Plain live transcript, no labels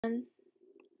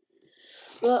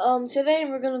Well, today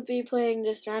we're gonna be playing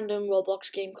this random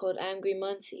Roblox game called Angry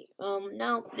Munci.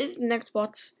 Now this is the next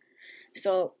box,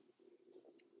 so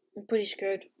I'm pretty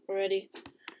scared already.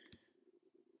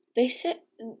 They said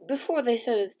before they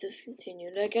said it's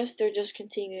discontinued. I guess they're just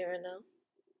continuing right now.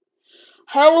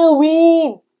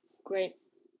 Halloween! Great.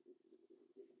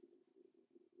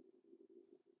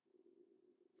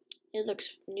 It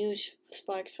looks new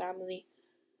Sparks Family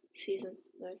season.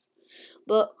 Nice.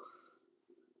 But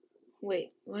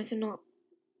wait, why is it not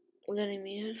letting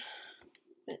me in?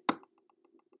 Wait.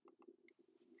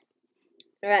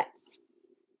 Alright.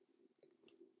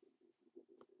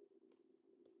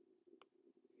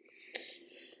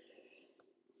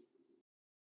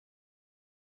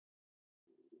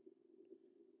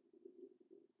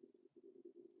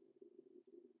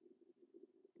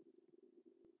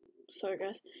 Sorry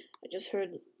guys, I just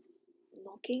heard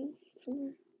knocking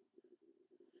somewhere.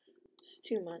 It's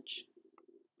too much.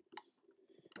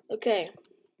 Okay.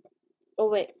 Oh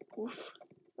wait. Oof.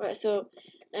 Alright, so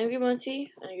Angry Munci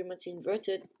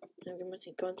inverted, Angry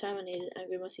Munci contaminated,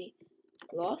 Angry Munci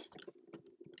lost,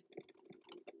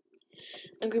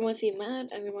 Angry Munci mad,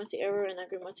 Angry Munci error, and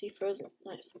Angry Munci frozen.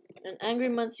 Nice. And Angry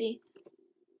Munci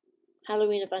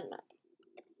Halloween event map.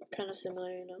 Kind of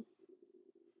similar, you know.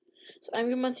 So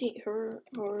Angry Munci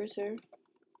horror is there.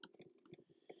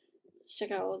 Let's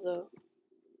check out all the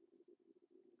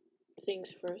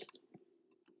things first.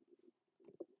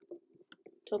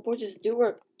 Teleporters do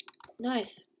work.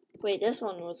 Nice. Wait, this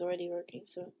one was already working,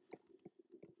 so.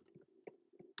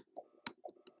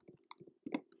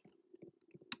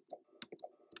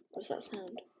 What's that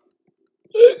sound?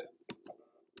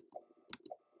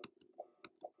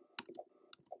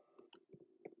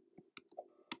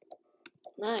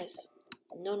 Nice.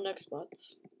 No next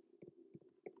spots.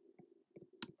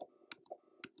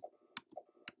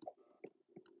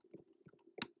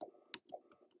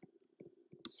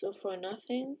 So far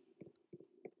nothing.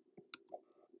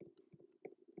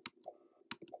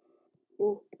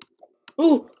 Ooh.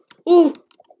 Ooh! Ooh!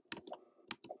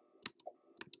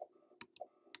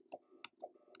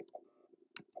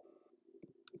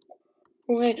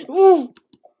 Wait. Ooh!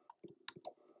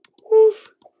 Oof.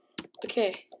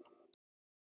 Okay.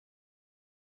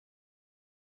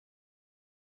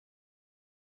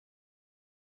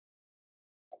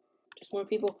 There's more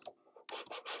people.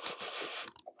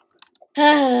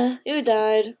 Ah, you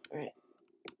died. Alright.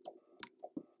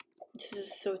 This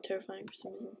is so terrifying for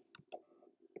some reason.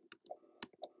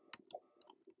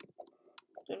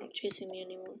 They're not chasing me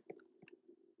anymore.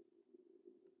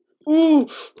 Ooh!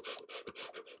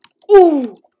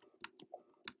 Ooh!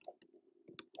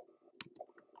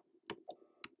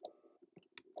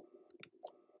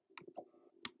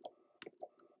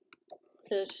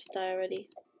 Okay, let's just die already.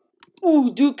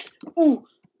 Ooh, Dukes! Ooh!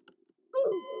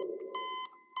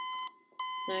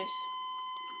 Nice.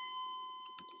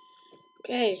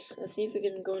 Okay, let's see if we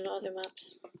can go into other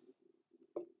maps.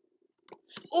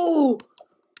 Ooh!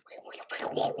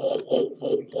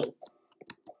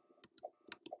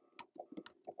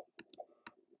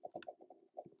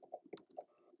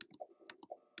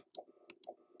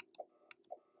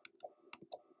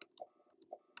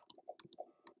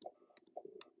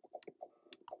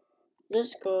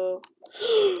 Let's go.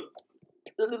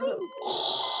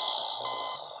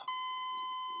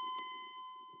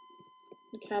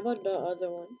 Okay, how about the other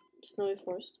one? Snowy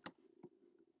Forest.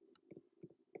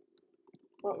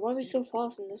 Why are we so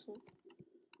fast in this one?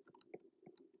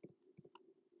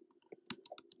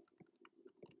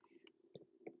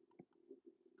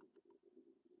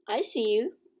 I see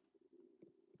you.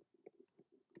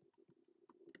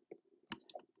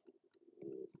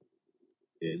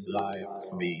 Is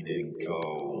life's meaning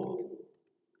cold?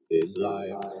 Is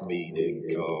life's meaning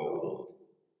cold?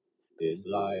 Is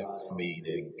life's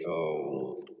meaning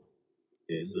cold?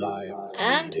 Is life's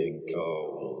meaning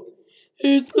cold?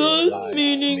 It's not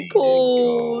meaning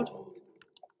cold.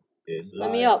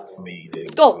 Let me up.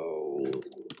 Let's go.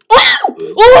 Oh!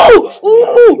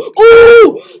 Ooh!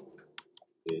 Ooh!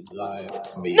 Is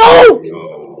life's meaning No!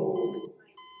 cold?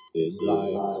 Is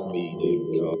life's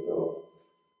meaning cold?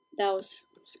 That was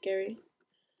scary.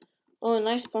 Oh,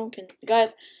 nice pumpkin.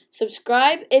 Guys,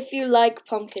 subscribe if you like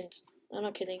pumpkins. I'm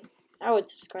not kidding. I would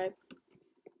subscribe.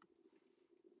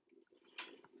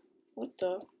 What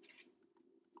the?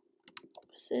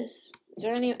 What's this? Is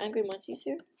there any Angry Muncies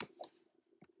here?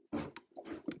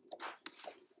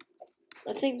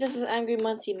 I think this is Angry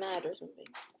Muncie Mad or something.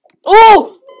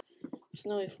 Oh!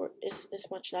 Snowy Fort is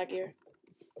much laggier.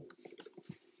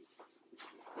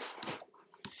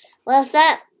 What's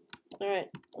that? Alright,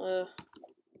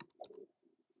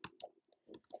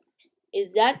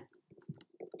 Is that?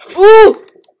 Ooh!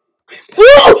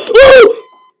 Ooh! Ooh!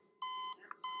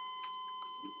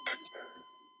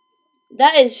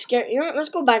 That is scary. You know what? Let's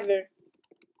go back there.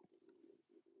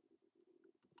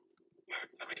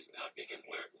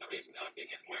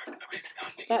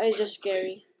 That is just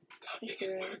scary.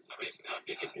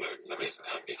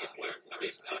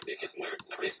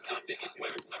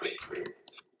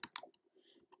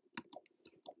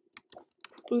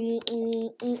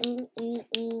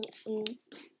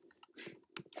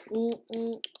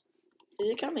 Is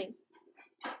it coming?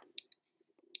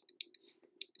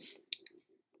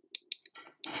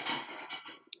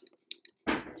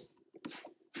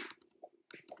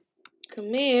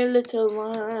 Come here, little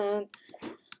one.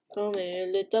 Come here,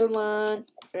 little one.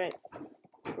 Right.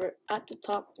 We're at the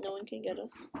top. No one can get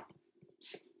us.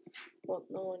 Well,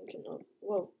 no one can.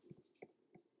 Whoa.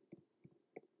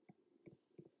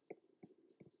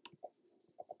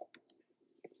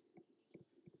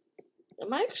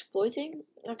 Am I exploiting?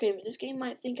 Okay, this game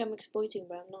might think I'm exploiting,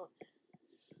 but I'm not.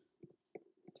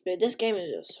 But this game is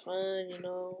just fun, you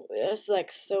know. It's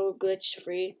like so glitch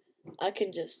free. I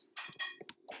can just.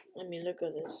 I mean, look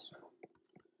at this.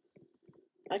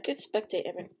 I could spectate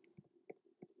everyone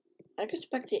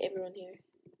here.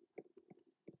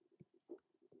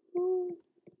 Woo.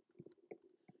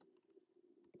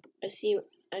 I see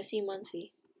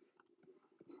Munci.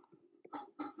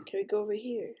 Can we go over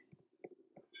here?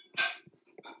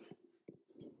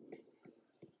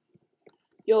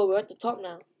 Yo, we're at the top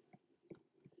now.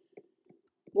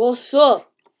 What's up?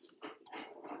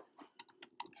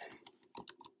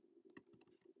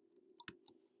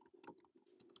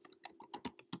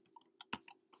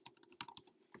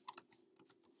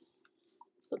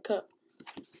 Look up.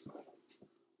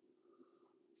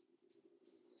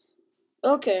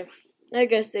 Okay, I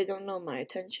guess they don't know my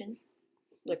attention.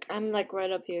 Look, I'm like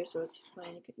right up here, so it's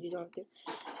fine. You don't have to.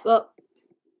 Well,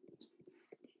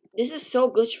 this is so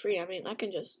glitch free. I mean, I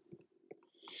can just.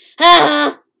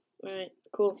 Alright,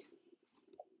 cool.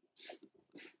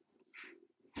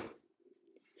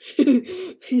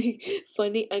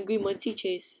 Funny angry munci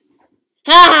chase.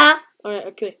 Alright,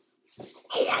 okay.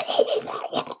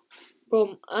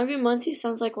 Bro, angry munci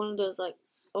sounds like one of those like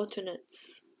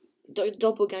alternates,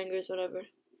 doppelgangers, whatever.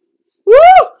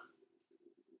 Woo!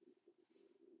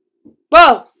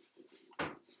 Bro,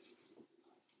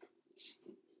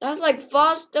 that's like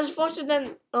fast. That's faster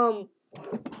than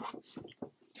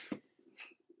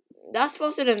That's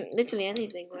faster than literally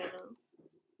anything right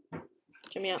now.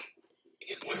 Check me out.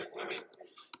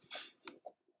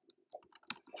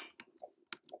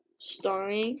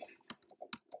 Starring.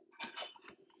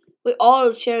 We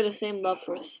all share the same love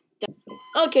for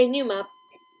Okay, new map.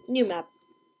 New map.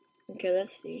 Okay,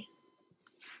 let's see.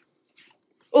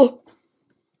 Oh!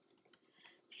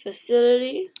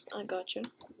 Facility. I gotcha.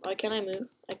 Why can't I move?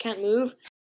 I can't move.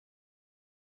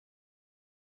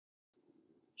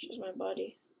 Shows my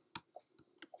body.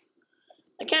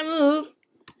 I can't move.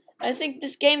 I think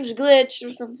this game's glitched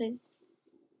or something.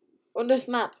 Or this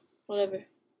map. Whatever.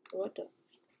 What the?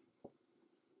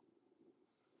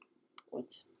 What?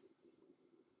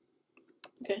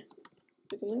 Okay.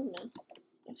 We can move now.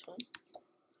 That's fine.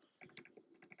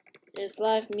 This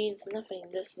life means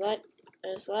nothing. This life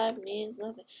means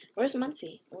nothing. Where's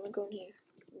Munci? I wanna go in here.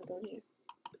 Okay.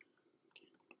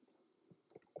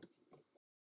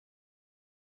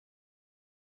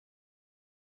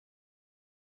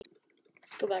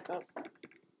 Let's go back up.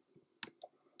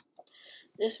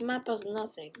 This map has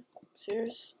nothing.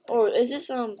 Serious? Or is this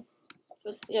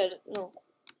yeah, no.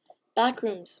 Back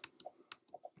rooms.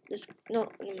 No,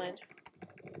 never mind.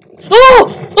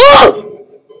 Oh! Oh!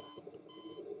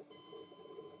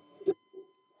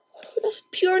 That's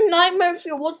pure nightmare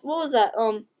fuel. What was that?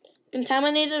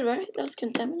 Contaminated, right? That was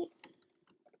contaminated.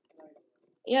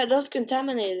 Yeah, that was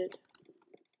contaminated.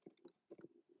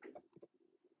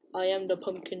 I am the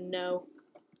pumpkin now.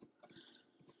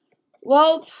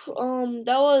 Well,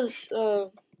 that was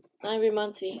Angry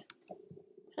Munci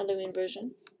Halloween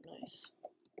version. Nice.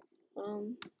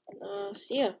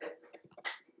 See ya.